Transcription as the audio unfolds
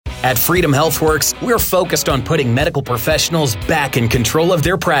At Freedom HealthWorks, we're focused on putting medical professionals back in control of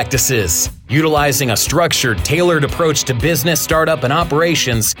their practices. Utilizing a structured, tailored approach to business, startup, and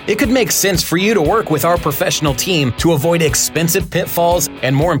operations, it could make sense for you to work with our professional team to avoid expensive pitfalls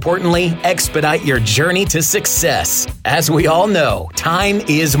and, more importantly, expedite your journey to success. As we all know, time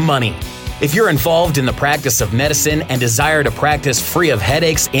is money. If you're involved in the practice of medicine and desire to practice free of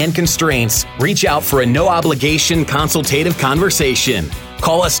headaches and constraints, reach out for a no-obligation consultative conversation.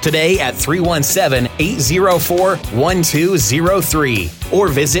 Call us today at 317-804-1203 or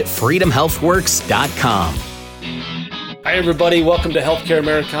visit freedomhealthworks.com. Hi, everybody. Welcome to Healthcare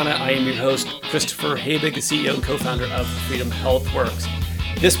Americana. I am your host, Christopher Habig, the CEO and co-founder of Freedom HealthWorks.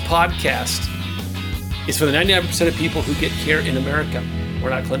 This podcast is for the 99% of people who get care in America. We're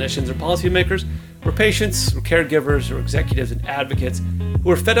not clinicians or policymakers. We're patients, we're caregivers, or executives and advocates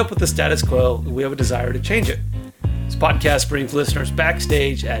who are fed up with the status quo and we have a desire to change it. This podcast brings listeners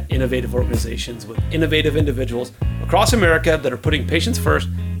backstage at innovative organizations with innovative individuals across America that are putting patients first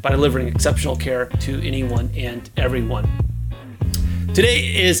by delivering exceptional care to anyone and everyone.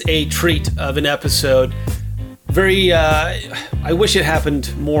 Today is a treat of an episode. I wish it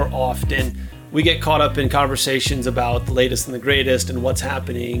happened more often. We get caught up in conversations about the latest and the greatest and what's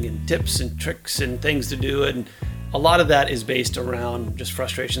happening and tips and tricks and things to do. And a lot of that is based around just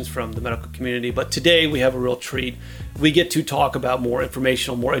frustrations from the medical community. But today we have a real treat. We get to talk about more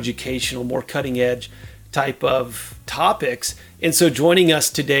informational, more educational, more cutting edge type of topics. And so joining us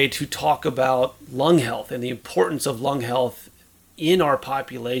today to talk about lung health and the importance of lung health in our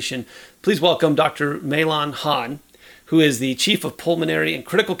population, please welcome Dr. Maylon Han, who is the Chief of Pulmonary and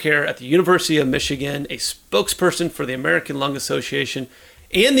Critical Care at the University of Michigan, a spokesperson for the American Lung Association,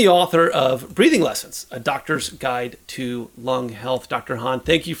 and the author of Breathing Lessons, A Doctor's Guide to Lung Health. Dr. Han,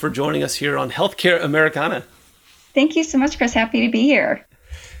 thank you for joining us here on Healthcare Americana. Thank you so much, Chris. Happy to be here.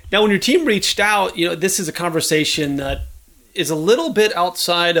 Now, when your team reached out, this is a conversation that is a little bit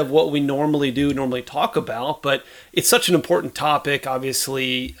outside of what we normally talk about, but it's such an important topic.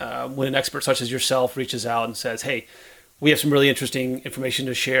 Obviously, when an expert such as yourself reaches out and says, hey, we have some really interesting information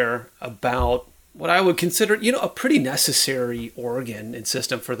to share about what I would consider, a pretty necessary organ and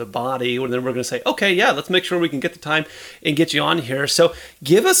system for the body. And then we're going to say, okay, yeah, let's make sure we can get the time and get you on here. So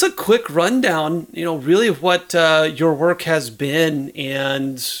give us a quick rundown, really of what your work has been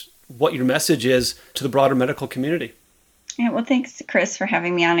and what your message is to the broader medical community. Yeah, well, thanks, Chris, for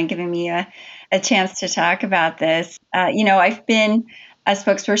having me on and giving me a chance to talk about this. I've been a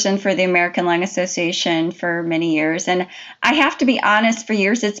spokesperson for the American Lung Association for many years. And I have to be honest, for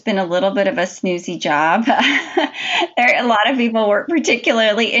years, it's been a little bit of a snoozy job. A lot of people weren't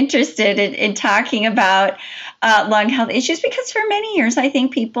particularly interested in talking about lung health issues because for many years, I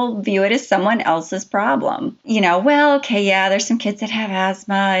think people view it as someone else's problem. There's some kids that have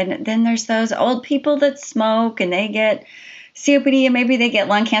asthma, and then there's those old people that smoke and they get COPD and maybe they get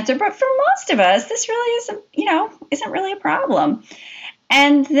lung cancer. But for most of us, this really isn't really a problem.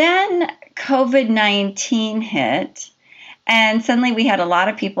 And then COVID-19 hit, and suddenly we had a lot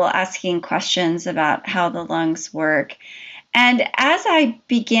of people asking questions about how the lungs work. And as I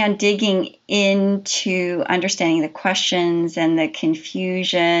began digging into understanding the questions and the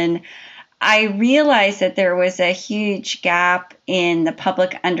confusion, I realized that there was a huge gap in the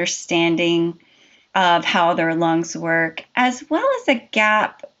public understanding of how their lungs work, as well as a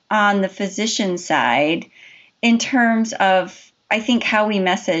gap on the physician side in terms of, I think, how we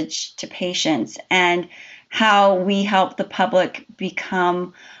message to patients and how we help the public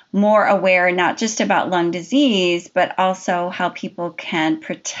become more aware, not just about lung disease, but also how people can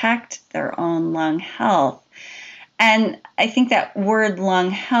protect their own lung health. And I think that word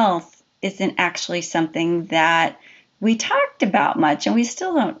lung health isn't actually something that we talked about much, and we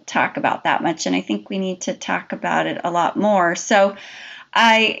still don't talk about that much. And I think we need to talk about it a lot more. So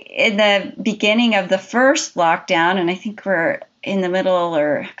in the beginning of the first lockdown, and I think we're in the middle,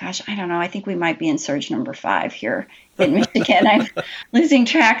 I think we might be in surge number 5 here in Michigan. I'm losing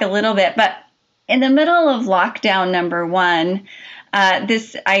track a little bit, but in the middle of lockdown number 1,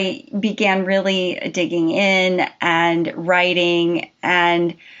 I began really digging in and writing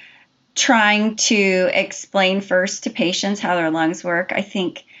and trying to explain first to patients how their lungs work. I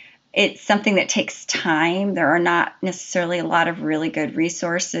think it's something that takes time. There are not necessarily a lot of really good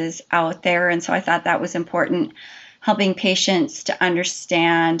resources out there. And so I thought that was important, helping patients to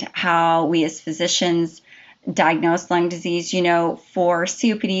understand how we as physicians diagnose lung disease. For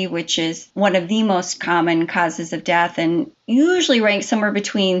COPD, which is one of the most common causes of death and usually ranks somewhere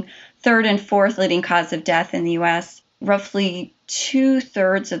between 3rd and 4th leading cause of death in the U.S., roughly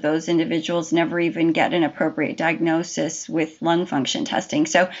 2/3 of those individuals never even get an appropriate diagnosis with lung function testing.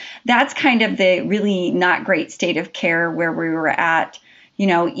 So that's kind of the really not great state of care where we were at,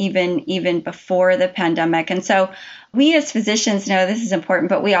 even before the pandemic. And so we as physicians know this is important,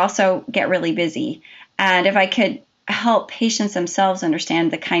 but we also get really busy. And if I could help patients themselves understand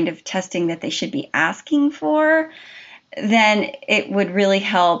the kind of testing that they should be asking for, then it would really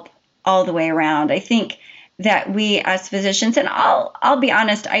help all the way around. I think that we as physicians, and I'll be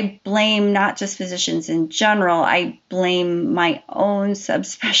honest, I blame not just physicians in general, I blame my own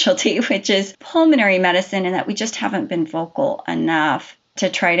subspecialty, which is pulmonary medicine, and that we just haven't been vocal enough to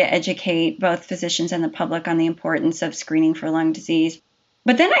try to educate both physicians and the public on the importance of screening for lung disease.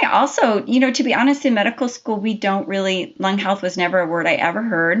 But then I also, to be honest, in medical school, lung health was never a word I ever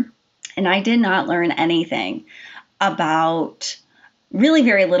heard. And I did not learn anything about, really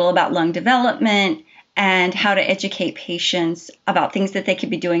very little about lung development and how to educate patients about things that they could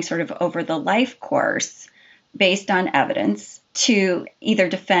be doing sort of over the life course based on evidence to either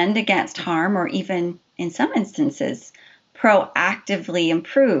defend against harm or even, in some instances, proactively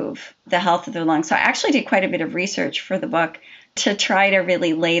improve the health of their lungs. So I actually did quite a bit of research for the book to try to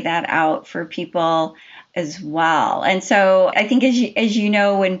really lay that out for people as well. And so I think, as you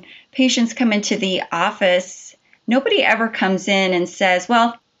know, when patients come into the office, nobody ever comes in and says,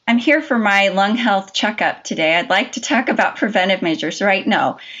 well, I'm here for my lung health checkup today. I'd like to talk about preventive measures, right?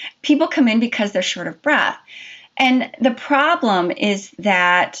 No, people come in because they're short of breath. And the problem is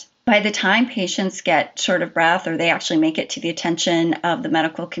that by the time patients get short of breath or they actually make it to the attention of the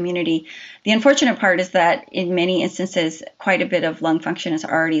medical community, the unfortunate part is that in many instances, quite a bit of lung function is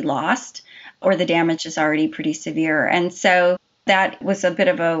already lost or the damage is already pretty severe. And so that was a bit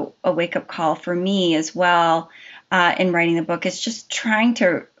of a wake-up call for me as well in writing the book, is just trying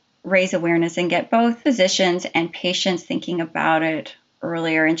to raise awareness and get both physicians and patients thinking about it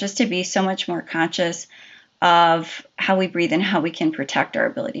earlier, and just to be so much more conscious of how we breathe and how we can protect our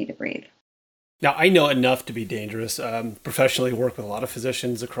ability to breathe. Now, I know enough to be dangerous. Professionally work with a lot of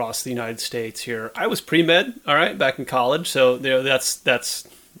physicians across the United States here. I was pre-med, all right, back in college. So that's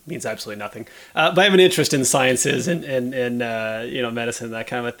means absolutely nothing. But I have an interest in the sciences and medicine, that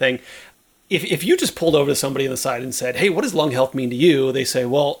kind of a thing. If you just pulled over to somebody on the side and said, hey, what does lung health mean to you? They say,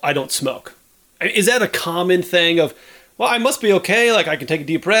 well, I don't smoke. Is that a common thing of, well, I must be okay. Like I can take a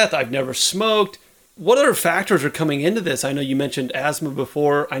deep breath. I've never smoked. What other factors are coming into this? I know you mentioned asthma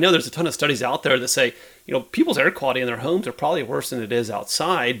before. I know there's a ton of studies out there that say, people's air quality in their homes are probably worse than it is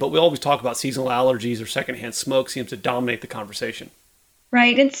outside, but we always talk about seasonal allergies or secondhand smoke seems to dominate the conversation.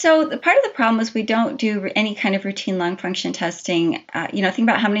 Right. And so part of the problem is we don't do any kind of routine lung function testing. Think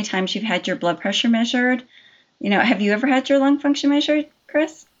about how many times you've had your blood pressure measured. Have you ever had your lung function measured,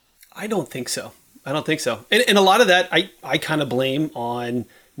 Chris? I don't think so. And a lot of that I kind of blame on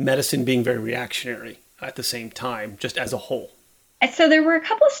medicine being very reactionary at the same time, just as a whole. So there were a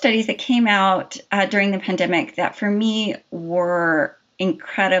couple of studies that came out during the pandemic that for me were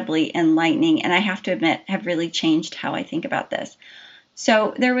incredibly enlightening, and I have to admit have really changed how I think about this.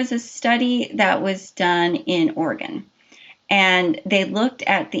 So there was a study that was done in Oregon, and they looked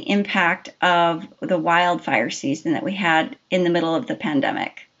at the impact of the wildfire season that we had in the middle of the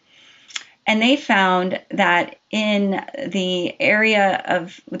pandemic. And they found that in the area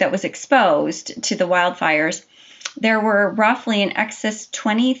that was exposed to the wildfires, there were roughly in excess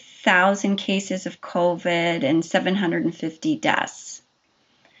 20,000 cases of COVID and 750 deaths.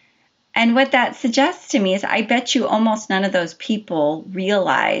 And what that suggests to me is I bet you almost none of those people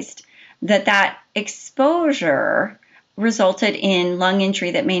realized that exposure resulted in lung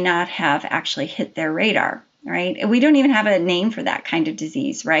injury that may not have actually hit their radar. Right? We don't even have a name for that kind of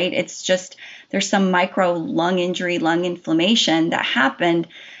disease, right? It's just there's some micro lung injury, lung inflammation that happened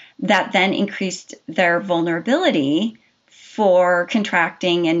that then increased their vulnerability for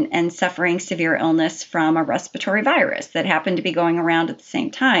contracting and suffering severe illness from a respiratory virus that happened to be going around at the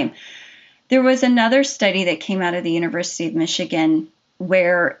same time. There was another study that came out of the University of Michigan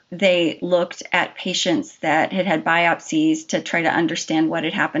where they looked at patients that had biopsies to try to understand what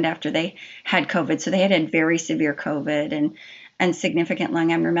had happened after they had COVID. So they had very severe COVID and significant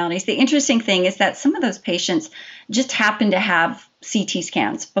lung abnormalities. The interesting thing is that some of those patients just happened to have CT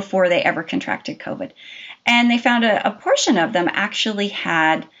scans before they ever contracted COVID. And they found a portion of them actually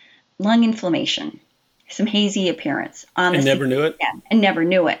had lung inflammation, some hazy appearance on the CT scan, and never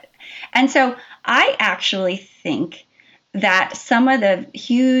knew it. And so I actually think that some of the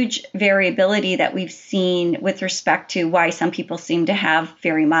huge variability that we've seen with respect to why some people seem to have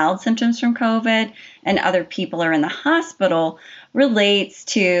very mild symptoms from COVID and other people are in the hospital relates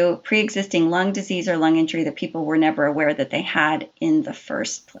to pre-existing lung disease or lung injury that people were never aware that they had in the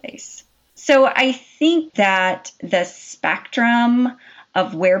first place. So I think that the spectrum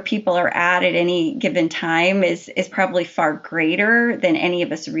of where people are at any given time is probably far greater than any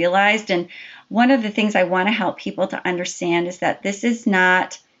of us realized. And one of the things I want to help people to understand is that this is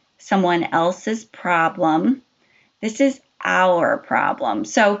not someone else's problem. This is our problem.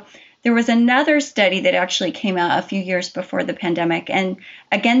 So there was another study that actually came out a few years before the pandemic. And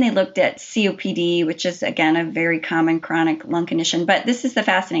again, they looked at COPD, which is, again, a very common chronic lung condition. But this is the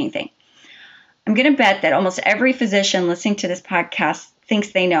fascinating thing. I'm going to bet that almost every physician listening to this podcast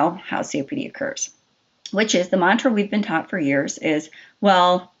thinks they know how COPD occurs, which is the mantra we've been taught for years is,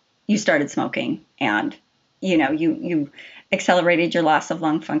 well, you started smoking and, you accelerated your loss of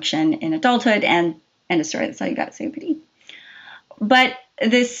lung function in adulthood and end of story, that's how you got COPD. But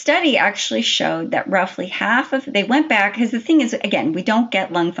this study actually showed that roughly half of, they went back, because the thing is, again, we don't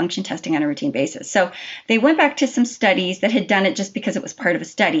get lung function testing on a routine basis. So they went back to some studies that had done it just because it was part of a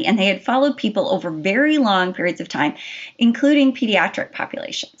study, and they had followed people over very long periods of time, including pediatric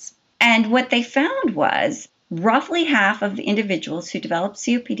populations. And what they found was roughly half of the individuals who developed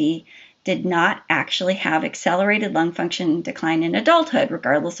COPD did not actually have accelerated lung function decline in adulthood,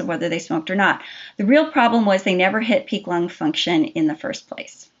 regardless of whether they smoked or not. The real problem was they never hit peak lung function in the first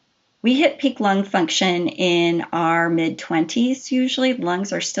place. We hit peak lung function in our mid-20s usually.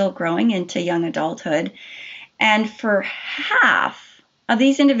 Lungs are still growing into young adulthood. And for half of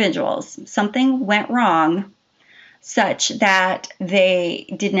these individuals, something went wrong such that they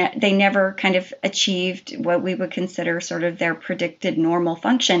never kind of achieved what we would consider sort of their predicted normal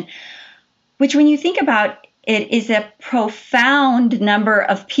function, which when you think about it is a profound number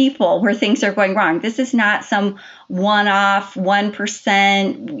of people where things are going wrong. This is not some one-off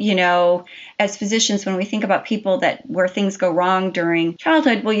 1%, as physicians, when we think about people where things go wrong during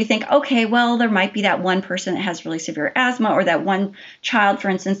childhood, well, you think, okay, well, there might be that one person that has really severe asthma, or that one child, for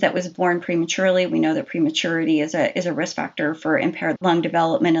instance, that was born prematurely. We know that prematurity is a risk factor for impaired lung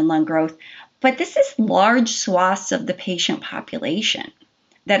development and lung growth. But this is large swaths of the patient population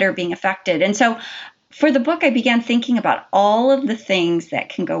that are being affected. And so for the book, I began thinking about all of the things that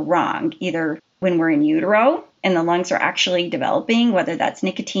can go wrong, either when we're in utero and the lungs are actually developing, whether that's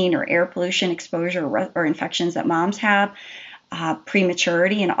nicotine or air pollution exposure or infections that moms have,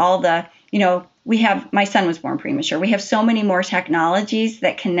 prematurity and all the, my son was born premature. We have so many more technologies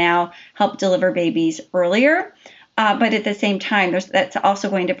that can now help deliver babies earlier. But at the same time, that's also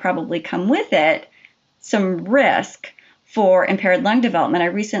going to probably come with it some risk for impaired lung development. I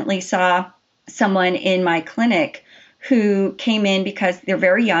recently saw someone in my clinic who came in because they're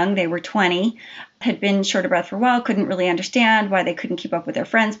very young. They were 20, had been short of breath for a while, couldn't really understand why they couldn't keep up with their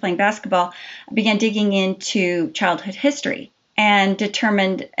friends playing basketball, began digging into childhood history and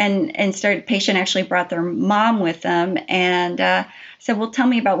determined and started, patient actually brought their mom with them and said, well, tell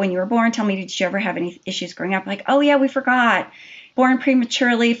me about when you were born. Tell me, did you ever have any issues growing up? Like, oh yeah, we forgot. Born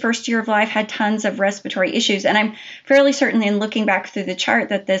prematurely, first year of life, had tons of respiratory issues. And I'm fairly certain in looking back through the chart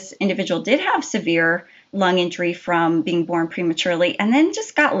that this individual did have severe lung injury from being born prematurely and then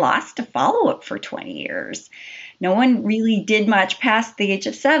just got lost to follow-up for 20 years. No one really did much past the age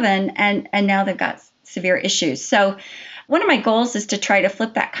of 7, and now they've got severe issues. So one of my goals is to try to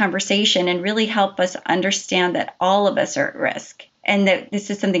flip that conversation and really help us understand that all of us are at risk and that this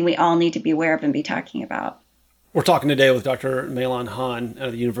is something we all need to be aware of and be talking about. We're talking today with Dr. Maylon Han out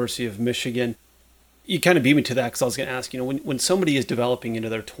of the University of Michigan. You kind of beat me to that because I was going to ask, when somebody is developing into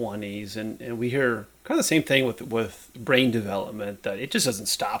their 20s and we hear kind of the same thing with brain development, that it just doesn't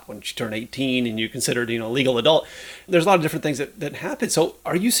stop once you turn 18 and you're considered, a legal adult. There's a lot of different things that happen. So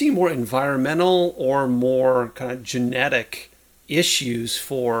are you seeing more environmental or more kind of genetic issues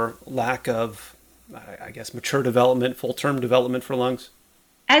for lack of, I guess, mature development, full-term development for lungs?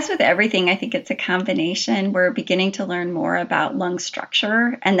 As with everything, I think it's a combination. We're beginning to learn more about lung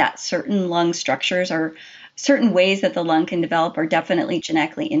structure, and that certain lung structures or certain ways that the lung can develop are definitely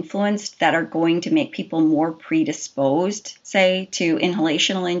genetically influenced that are going to make people more predisposed, say, to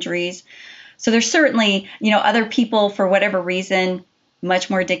inhalational injuries. So there's certainly, other people, for whatever reason, much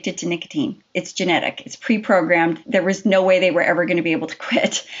more addicted to nicotine. It's genetic. It's pre-programmed. There was no way they were ever going to be able to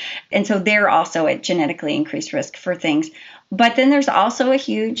quit. And so they're also at genetically increased risk for things. But then there's also a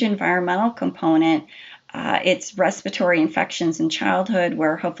huge environmental component. It's respiratory infections in childhood,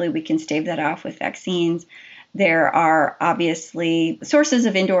 where hopefully we can stave that off with vaccines. There are obviously sources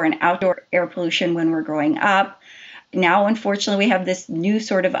of indoor and outdoor air pollution when we're growing up. Now, unfortunately, we have this new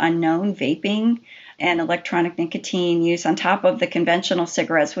sort of unknown vaping and electronic nicotine use on top of the conventional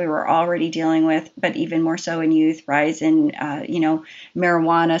cigarettes we were already dealing with, but even more so in youth, rise in,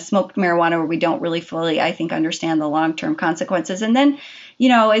 marijuana, smoked marijuana, where we don't really fully, I think, understand the long-term consequences. And then,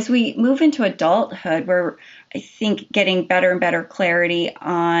 as we move into adulthood, we're, I think, getting better and better clarity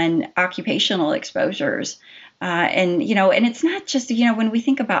on occupational exposures. And it's not just, when we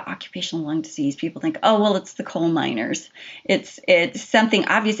think about occupational lung disease, people think, oh, well, it's the coal miners. It's something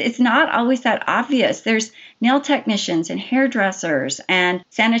obvious. It's not always that obvious. There's nail technicians and hairdressers and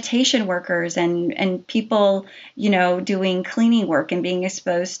sanitation workers and people, doing cleaning work and being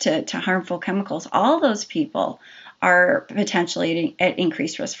exposed to harmful chemicals. All those people are potentially at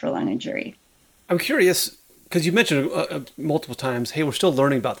increased risk for lung injury. I'm curious, because you mentioned multiple times, hey, we're still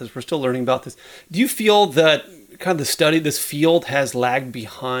learning about this. We're still learning about this. Do you feel that kind of this field has lagged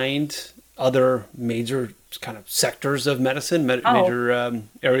behind other major kind of sectors of medicine, major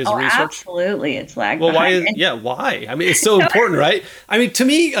areas of research? Absolutely, it's lagged behind. Well, why? I mean, it's so important, right? I mean, to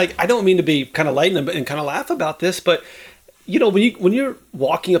me, like, I don't mean to be kind of light and kind of laugh about this, but when you're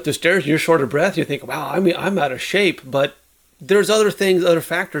walking up the stairs and you're short of breath, you think, wow, I mean, I'm out of shape, but there's other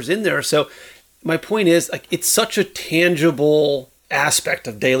factors in there. So my point is, like, it's such a tangible aspect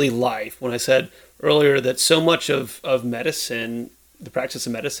of daily life. When I said earlier that so much of medicine, the practice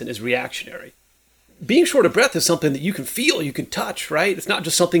of medicine, is reactionary. Being short of breath is something that you can feel, you can touch, right? It's not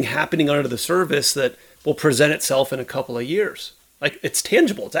just something happening under the surface that will present itself in a couple of years. Like, it's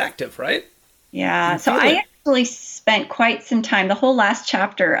tangible, it's active, right? Yeah. So I actually spent quite some time. The whole last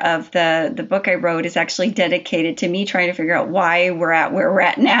chapter of the book I wrote is actually dedicated to me trying to figure out why we're at where we're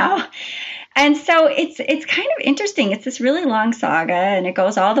at now. And so it's kind of interesting. It's this really long saga, and it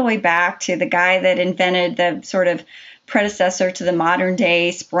goes all the way back to the guy that invented the sort of predecessor to the modern day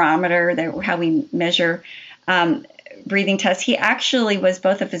spirometer, how we measure breathing tests. He actually was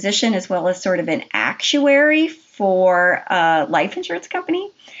both a physician as well as sort of an actuary for a life insurance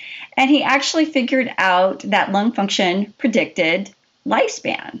company. And he actually figured out that lung function predicted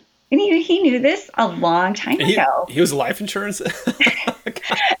lifespan. And he knew this a long time ago. He was a life insurance?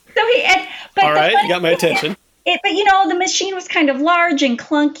 But all right, you got my attention. But the machine was kind of large and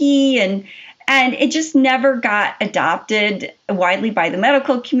clunky, and it just never got adopted widely by the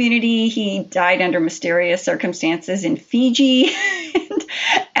medical community. He died under mysterious circumstances in Fiji.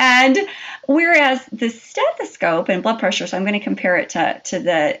 and whereas the stethoscope and blood pressure, so I'm going to compare it to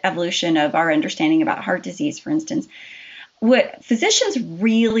the evolution of our understanding about heart disease, for instance, what physicians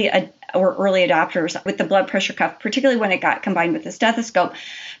really were early adopters with the blood pressure cuff, particularly when it got combined with the stethoscope,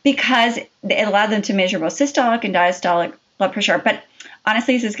 because it allowed them to measure both systolic and diastolic blood pressure. But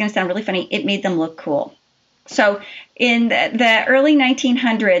honestly, this is going to sound really funny, it made them look cool. So in the early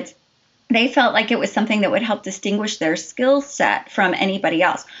 1900s, they felt like it was something that would help distinguish their skill set from anybody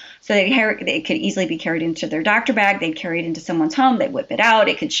else. So they could easily be carried into their doctor bag. They'd carry it into someone's home. They'd whip it out.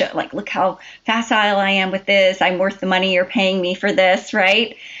 It could show, like, look how facile I am with this. I'm worth the money you're paying me for this,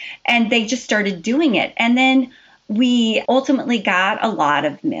 right? And they just started doing it. And then we ultimately got a lot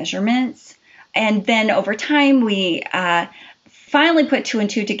of measurements. And then over time, we finally put two and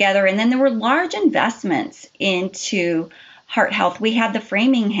two together. And then there were large investments into heart health. We had the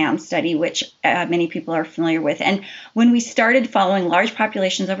Framingham study, which many people are familiar with. And when we started following large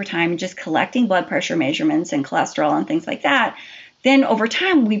populations over time and just collecting blood pressure measurements and cholesterol and things like that, then over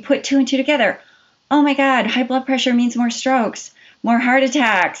time we put two and two together. Oh my God, high blood pressure means more strokes, more heart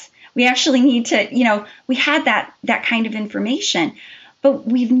attacks. We actually need to, we had that kind of information, but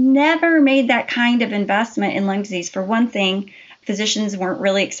we've never made that kind of investment in lung disease. For one thing, physicians weren't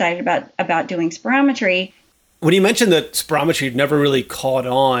really excited about doing spirometry. When you mentioned that spirometry never really caught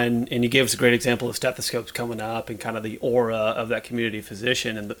on, and you gave us a great example of stethoscopes coming up and kind of the aura of that community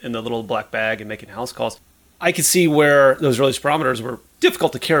physician in the little black bag and making house calls, I could see where those early spirometers were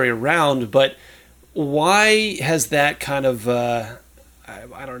difficult to carry around. But why has that kind of,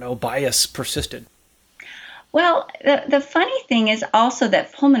 bias persisted? Well, the funny thing is also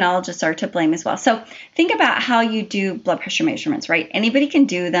that pulmonologists are to blame as well. So think about how you do blood pressure measurements, right? Anybody can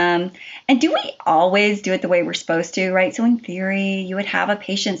do them. And do we always do it the way we're supposed to, right? So in theory, you would have a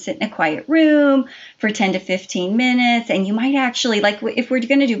patient sit in a quiet room for 10 to 15 minutes. And you might actually, like if we're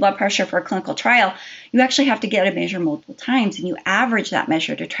going to do blood pressure for a clinical trial, you actually have to get a measure multiple times. And you average that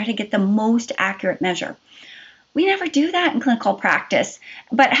measure to try to get the most accurate measure. We never do that in clinical practice.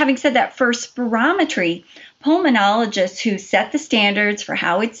 But having said that, for spirometry, Pulmonologists who set the standards for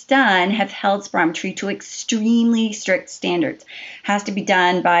how it's done have held spirometry to extremely strict standards. It has to be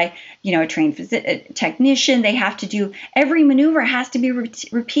done by, a trained technician. They have to do, every maneuver has to be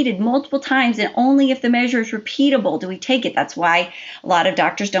repeated multiple times, and only if the measure is repeatable do we take it. That's why a lot of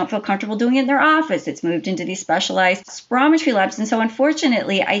doctors don't feel comfortable doing it in their office. It's moved into these specialized spirometry labs. And so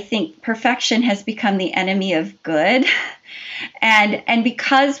unfortunately, I think perfection has become the enemy of good. And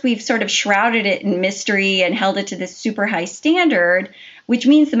because we've sort of shrouded it in mystery and held it to this super high standard, which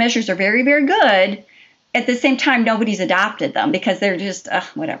means the measures are very, very good, at the same time, nobody's adopted them because they're just,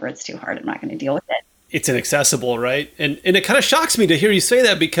 whatever, it's too hard. I'm not going to deal with it. It's inaccessible, right? And it kind of shocks me to hear you say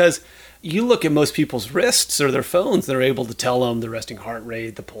that, because you look at most people's wrists or their phones, they're able to tell them the resting heart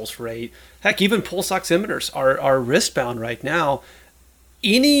rate, the pulse rate. Heck, even pulse oximeters are wrist-bound right now.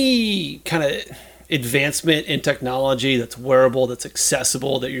 Any kind of advancement in technology that's wearable, that's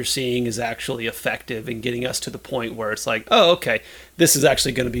accessible, that you're seeing is actually effective in getting us to the point where it's like, oh, okay, this is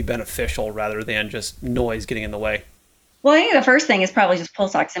actually going to be beneficial rather than just noise getting in the way? Well, I think the first thing is probably just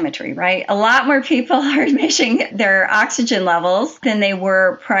pulse oximetry, right? A lot more people are measuring their oxygen levels than they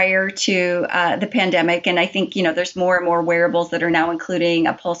were prior to the pandemic. And I think, there's more and more wearables that are now including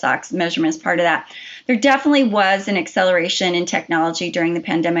a pulse ox measurement as part of that. There definitely was an acceleration in technology during the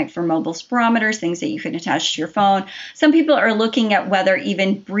pandemic for mobile spirometers, things that you can attach to your phone. Some people are looking at whether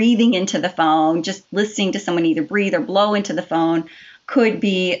even breathing into the phone, just listening to someone either breathe or blow into the phone, could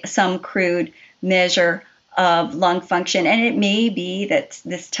be some crude measure of lung function. And it may be that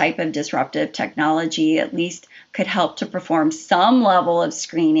this type of disruptive technology at least could help to perform some level of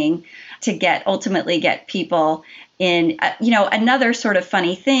screening to ultimately get people in. Another sort of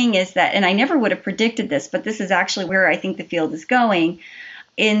funny thing is that, and I never would have predicted this, but this is actually where I think the field is going,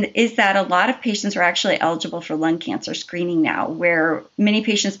 is that a lot of patients are actually eligible for lung cancer screening now, where many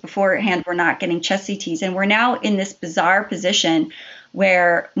patients beforehand were not getting chest CTs. And we're now in this bizarre position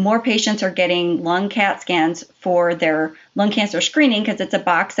where more patients are getting lung CAT scans for their lung cancer screening, because it's a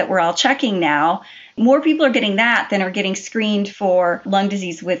box that we're all checking now. More people are getting that than are getting screened for lung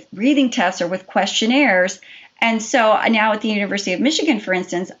disease with breathing tests or with questionnaires. And so now at the University of Michigan, for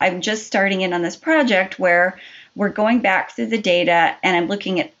instance, I'm just starting in on this project where we're going back through the data, and I'm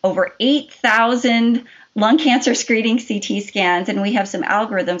looking at over 8,000 lung cancer screening CT scans, and we have some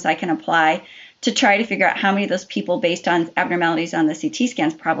algorithms I can apply to try to figure out how many of those people, based on abnormalities on the CT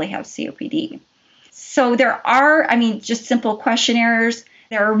scans, probably have COPD. So there are, just simple questionnaires.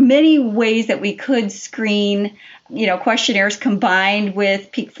 There are many ways that we could screen, questionnaires combined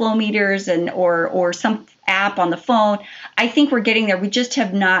with peak flow meters or some app on the phone. I think we're getting there. We just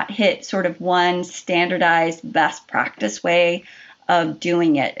have not hit sort of one standardized best practice way of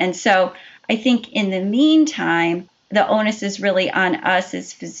doing it. And so I think in the meantime, the onus is really on us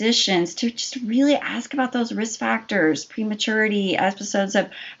as physicians to just really ask about those risk factors: prematurity, episodes of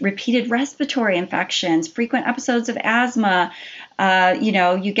repeated respiratory infections, frequent episodes of asthma.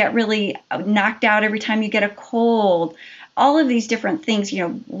 You get really knocked out every time you get a cold. All of these different things,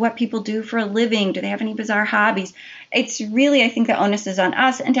 what people do for a living. Do they have any bizarre hobbies? It's really, I think the onus is on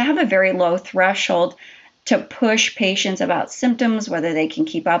us, and to have a very low threshold to push patients about symptoms, whether they can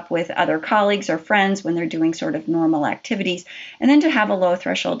keep up with other colleagues or friends when they're doing sort of normal activities, and then to have a low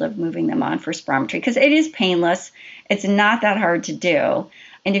threshold of moving them on for spirometry, because it is painless. It's not that hard to do.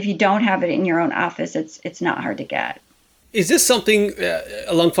 And if you don't have it in your own office, it's not hard to get. Is this something,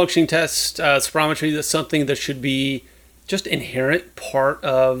 a lung functioning test, spirometry, that's something that should be just inherent part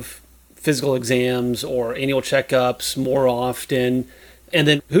of physical exams or annual checkups more often? And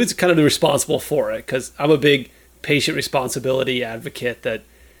then who's kind of responsible for it? Because I'm a big patient responsibility advocate that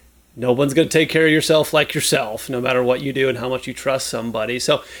no one's going to take care of yourself like yourself, no matter what you do and how much you trust somebody.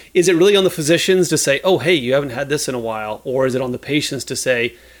 So is it really on the physicians to say, oh, hey, you haven't had this in a while? Or is it on the patients to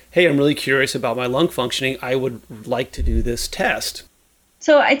say, hey, I'm really curious about my lung functioning. I would like to do this test?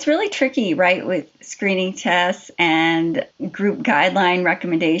 So it's really tricky, right, with screening tests and group guideline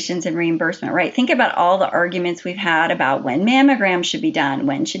recommendations and reimbursement, right? Think about all the arguments we've had about when mammograms should be done,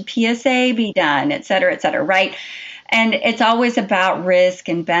 when should PSA be done, et cetera, right? And it's always about risk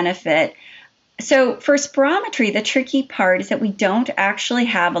and benefit. So for spirometry, the tricky part is that we don't actually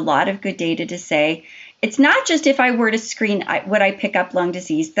have a lot of good data to say. It's not just if I were to screen, would I pick up lung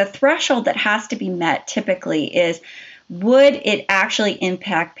disease? The threshold that has to be met typically is, would it actually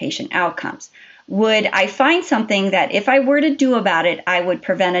impact patient outcomes? Would I find something that if I were to do about it, I would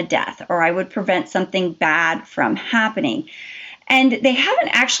prevent a death or I would prevent something bad from happening? And they haven't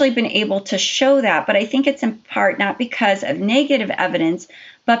actually been able to show that, but I think it's in part not because of negative evidence,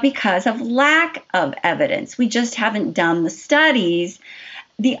 but because of lack of evidence. We just haven't done the studies.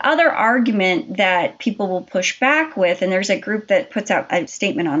 The other argument that people will push back with, and there's a group that puts out a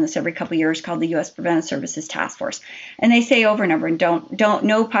statement on this every couple of years called the U.S. Preventive Services Task Force, and they say over and over,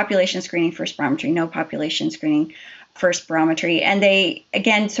 no population screening for spirometry, no population screening for spirometry. And they,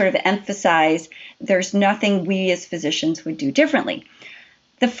 again, sort of emphasize there's nothing we as physicians would do differently.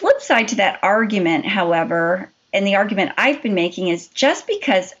 The flip side to that argument, however, and the argument I've been making is just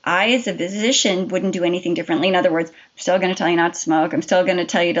because I, as a physician, wouldn't do anything differently. In other words, I'm still going to tell you not to smoke. I'm still going to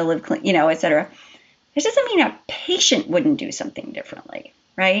tell you to live clean, et cetera. It doesn't mean a patient wouldn't do something differently,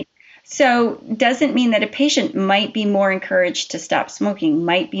 right? So doesn't mean that a patient might be more encouraged to stop smoking,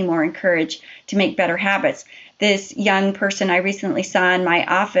 might be more encouraged to make better habits. This young person I recently saw in my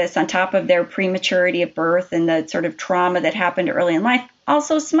office, on top of their prematurity of birth and the sort of trauma that happened early in life,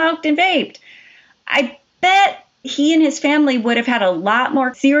 also smoked and vaped. I bet he and his family would have had a lot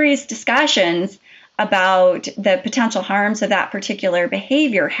more serious discussions about the potential harms of that particular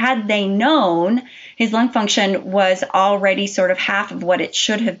behavior had they known his lung function was already sort of half of what it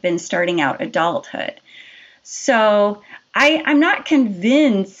should have been starting out adulthood. So I'm not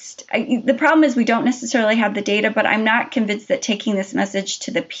convinced. The problem is we don't necessarily have the data, but I'm not convinced that taking this message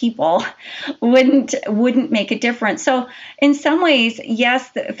to the people wouldn't make a difference. So in some ways,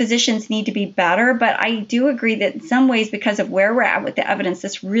 yes, the physicians need to be better, but I do agree that in some ways, because of where we're at with the evidence,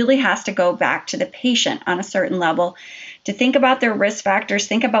 this really has to go back to the patient on a certain level to think about their risk factors,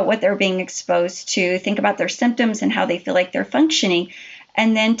 think about what they're being exposed to, think about their symptoms and how they feel like they're functioning,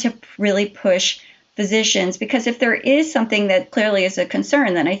 and then to really push physicians, because if there is something that clearly is a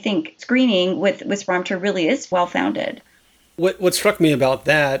concern, then I think screening with spirometry really is well-founded. What struck me about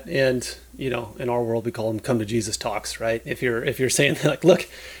that, and in our world we call them come to Jesus talks, right? If you're saying like, look,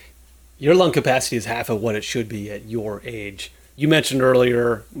 your lung capacity is half of what it should be at your age. You mentioned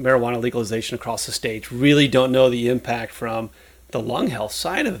earlier marijuana legalization across the states. Really don't know the impact from the lung health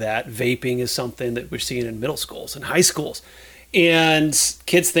side of that. Vaping is something that we're seeing in middle schools and high schools, and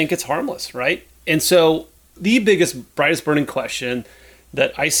kids think it's harmless, right? And so the biggest, brightest burning question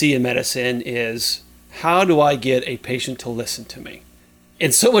that I see in medicine is, how do I get a patient to listen to me?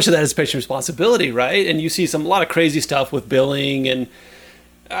 And so much of that is patient responsibility, right? And you see a lot of crazy stuff with billing, and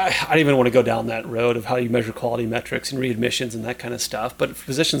I don't even want to go down that road of how you measure quality metrics and readmissions and that kind of stuff. But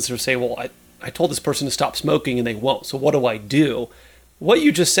physicians sort of say, well, I told this person to stop smoking and they won't, so what do I do? What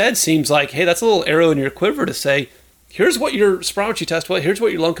you just said seems like, hey, that's a little arrow in your quiver to say, here's what your spirometry test was, here's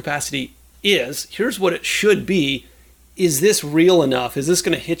what your lung capacity is, here's what it should be. Is this real enough? Is this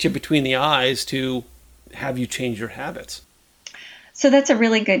going to hit you between the eyes to have you change your habits? So that's a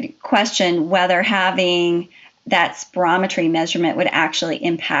really good question, whether having that spirometry measurement would actually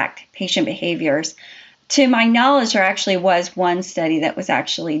impact patient behaviors. To my knowledge, there actually was one study that was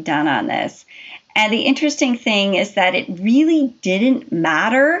actually done on this. And the interesting thing is that it really didn't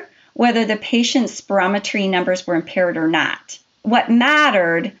matter whether the patient's spirometry numbers were impaired or not. What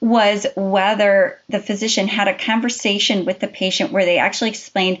mattered was whether the physician had a conversation with the patient where they actually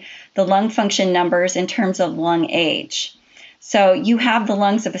explained the lung function numbers in terms of lung age. So you have the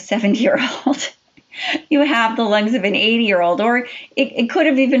lungs of a 70-year-old, you have the lungs of an 80-year-old, or it could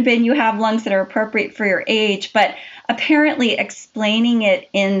have even been you have lungs that are appropriate for your age, but apparently explaining it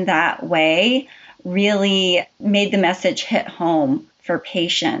in that way really made the message hit home for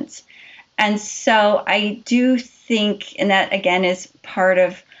patients. And so I do think, and that again is part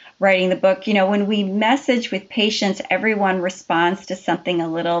of writing the book, when we message with patients, everyone responds to something a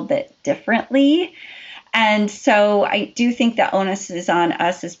little bit differently. And so I do think the onus is on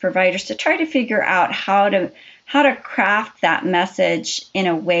us as providers to try to figure out how to craft that message in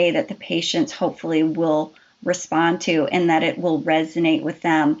a way that the patients hopefully will respond to and that it will resonate with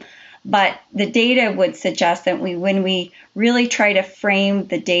them. But the data would suggest that when we really try to frame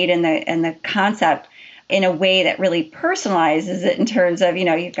the data and the concept in a way that really personalizes it in terms of,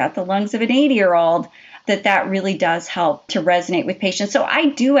 you've got the lungs of an 80-year-old, that really does help to resonate with patients. So I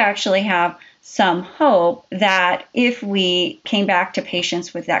do actually have some hope that if we came back to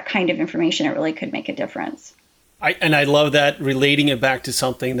patients with that kind of information, it really could make a difference. I love that, relating it back to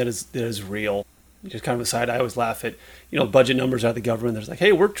something that is real. Just kind of aside, I always laugh at, budget numbers out of the government. There's like,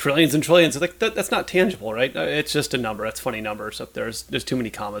 hey, we're trillions and trillions. It's like, that's not tangible, right? It's just a number. That's funny numbers. So there's too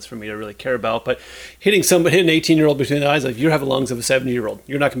many commas for me to really care about. But hitting an 18-year-old between the eyes, like, you have the lungs of a 70-year-old.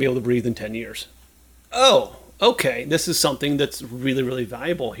 You're not going to be able to breathe in 10 years. Oh, okay. This is something that's really, really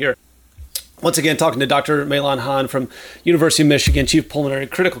valuable here. Once again, talking to Dr. Mahlon Han from University of Michigan, Chief Pulmonary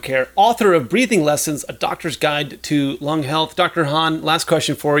Critical Care, author of Breathing Lessons, A Doctor's Guide to Lung Health. Dr. Han, last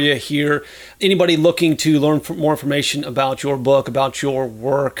question for you here. Anybody looking to learn more information about your book, about your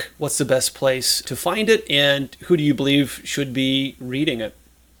work, what's the best place to find it, and who do you believe should be reading it?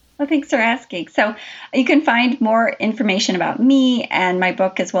 Well, thanks for asking. So you can find more information about me and my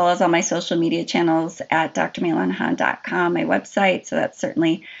book, as well as all my social media channels, at drmaylonhan.com, my website. So that's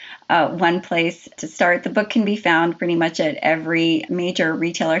certainly one place to start. The book can be found pretty much at every major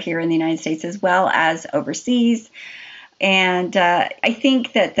retailer here in the United States, as well as overseas. And I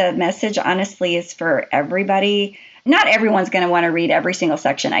think that the message, honestly, is for everybody. Not everyone's going to want to read every single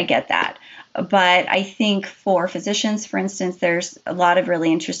section. I get that. But I think for physicians, for instance, there's a lot of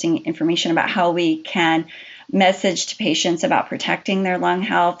really interesting information about how we can message to patients about protecting their lung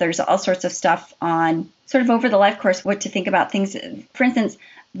health. There's all sorts of stuff on sort of over the life course, what to think about things. For instance,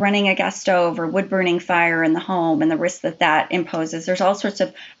 running a gas stove or wood burning fire in the home and the risk that that imposes. There's all sorts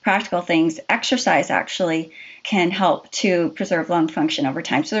of practical things. Exercise actually can help to preserve lung function over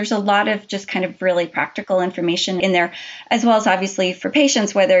time. So there's a lot of just kind of really practical information in there, as well as obviously for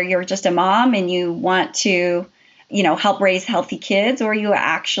patients, whether you're just a mom and you want to, help raise healthy kids, or you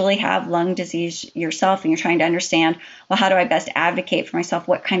actually have lung disease yourself and you're trying to understand, well, how do I best advocate for myself?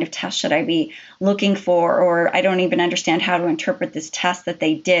 What kind of test should I be looking for? Or I don't even understand how to interpret this test that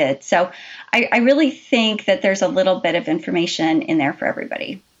they did. So I really think that there's a little bit of information in there for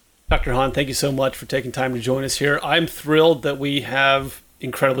everybody. Dr. Hahn, thank you so much for taking time to join us here. I'm thrilled that we have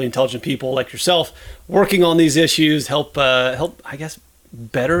incredibly intelligent people like yourself working on these issues, help, I guess,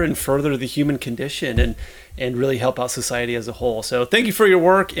 better and further the human condition and really help out society as a whole. So thank you for your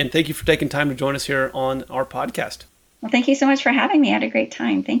work, and thank you for taking time to join us here on our podcast. Well, thank you so much for having me. I had a great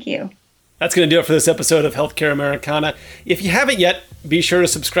time. Thank you. That's going to do it for this episode of Healthcare Americana. If you haven't yet, be sure to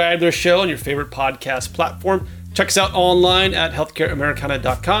subscribe to our show on your favorite podcast platform. Check us out online at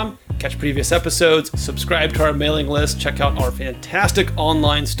healthcareamericana.com. Catch previous episodes, subscribe to our mailing list, check out our fantastic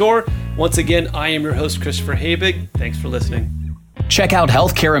online store. Once again, I am your host, Christopher Habig. Thanks for listening. Check out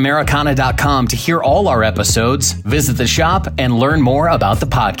healthcareamericana.com to hear all our episodes, visit the shop, and learn more about the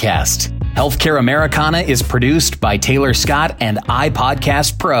podcast. Healthcare Americana is produced by Taylor Scott and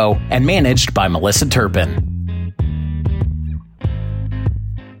iPodcast Pro and managed by Melissa Turpin.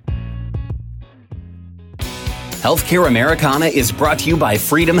 Healthcare Americana is brought to you by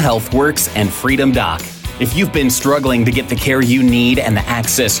Freedom HealthWorks and Freedom Doc. If you've been struggling to get the care you need and the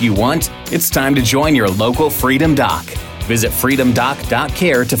access you want, it's time to join your local Freedom Doc. Visit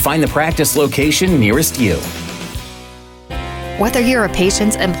freedomdoc.care to find the practice location nearest you. Whether you're a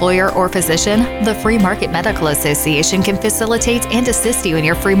patient, employer, or physician, the Free Market Medical Association can facilitate and assist you in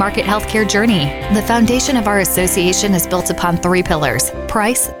your free market healthcare journey. The foundation of our association is built upon 3 pillars: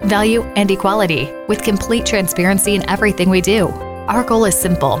 price, value, and equality, with complete transparency in everything we do. Our goal is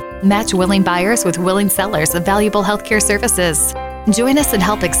simple: match willing buyers with willing sellers of valuable healthcare services. Join us and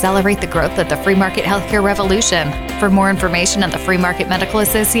help accelerate the growth of the free market healthcare revolution. For more information on the Free Market Medical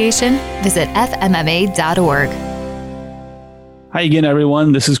Association, visit fmma.org. Hi again,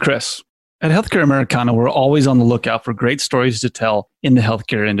 everyone. This is Chris. At Healthcare Americana, we're always on the lookout for great stories to tell in the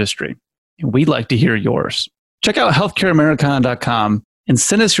healthcare industry, and we'd like to hear yours. Check out healthcareamericana.com and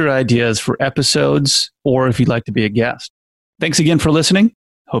send us your ideas for episodes, or if you'd like to be a guest. Thanks again for listening.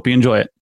 Hope you enjoy it.